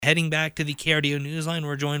Heading back to the KRDO Newsline,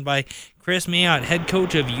 we're joined by Chris Mayotte, head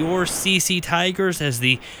coach of your CC Tigers, as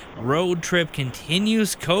the road trip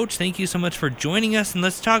continues. Coach, thank you so much for joining us, and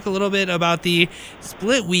let's talk a little bit about the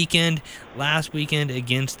split weekend last weekend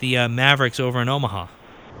against the Mavericks over in Omaha.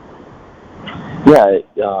 Yeah, it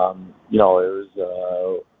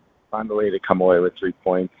was find a way to come away with 3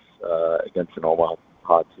 points against an Omaha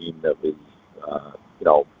team that was,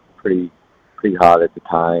 pretty hot at the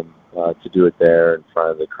time. To do it there in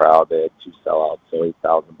front of the crowd, they had 2 sellouts, so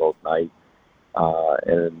 8,000 both nights.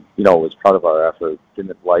 It was part of our effort.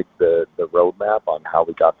 Didn't like the roadmap on how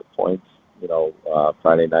we got the points.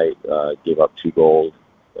 Friday night gave up 2 goals,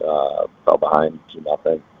 fell behind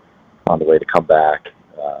 2-0 on the way to come back.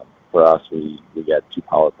 For us, we got 2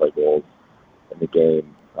 power play goals in the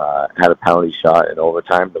game. Had a penalty shot in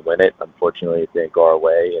overtime to win it. Unfortunately, it didn't go our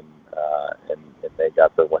way, and they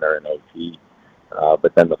got the winner in OT.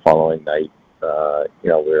 But then the following night, we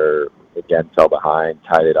were again fell behind,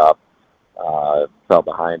 tied it up, fell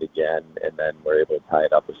behind again, and then were able to tie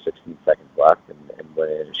it up with 16 seconds left and win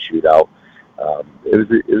in a shootout.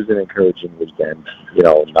 It was an encouraging weekend,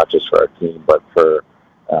 not just for our team, but for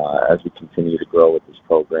as we continue to grow with this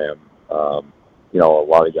program. A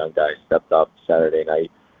lot of young guys stepped up Saturday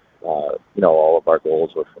night. All of our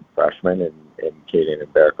goals were from freshmen, and Kaden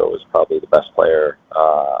Mbereko was probably the best player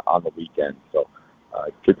on the weekend. So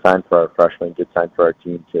good sign for our freshmen, good sign for our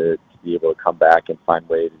team to be able to come back and find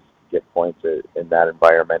ways to get points in that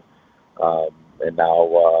environment. And now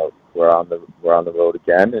we're on the road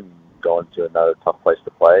again and going to another tough place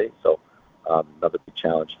to play. So another big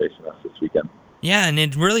challenge facing us this weekend. Yeah, and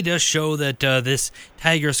it really does show that this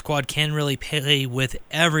Tiger squad can really play with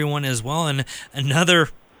everyone as well. And another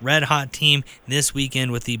red-hot team this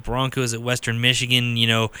weekend with the Broncos at Western Michigan.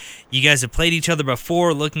 You guys have played each other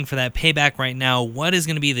before, looking for that payback right now. What is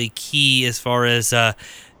going to be the key as far as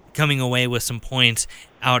coming away with some points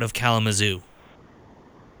out of Kalamazoo?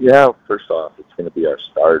 Yeah, first off, it's going to be our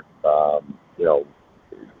start.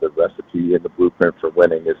 The recipe and the blueprint for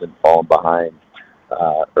winning isn't falling behind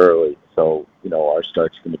early. So, our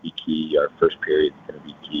start's going to be key. Our first period's going to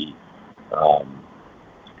be key.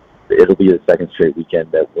 It'll be the second straight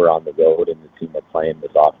weekend that we're on the road, and the team we're playing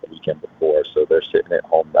was off the weekend before, so they're sitting at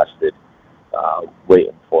home rested,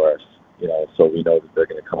 waiting for us. So we know that they're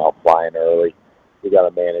going to come out flying early. We got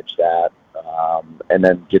to manage that, and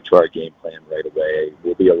then get to our game plan right away.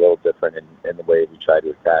 We'll be a little different in the way we try to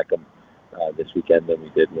attack them this weekend than we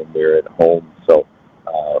did when we were at home. So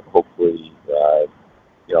hopefully,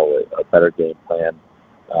 a better game plan,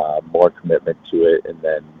 more commitment to it, and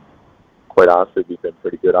then, quite honestly, we've been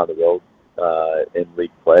pretty good on the road in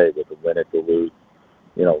league play with a win at Duluth,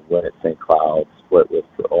 win at St. Cloud, split with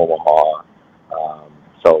Omaha.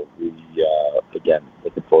 So we, again,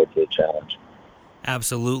 looking forward to the challenge.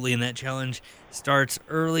 Absolutely, and that challenge starts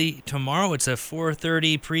early tomorrow. It's a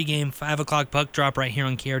 4:30 pregame, 5 o'clock puck drop right here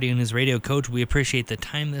on KRDO News Radio. Coach, we appreciate the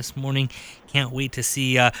time this morning. Can't wait to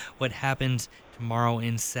see what happens tomorrow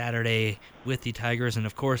and Saturday with the Tigers. And,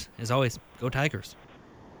 of course, as always, go Tigers.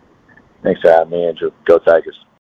 Thanks for having me, Andrew. Go Tigers.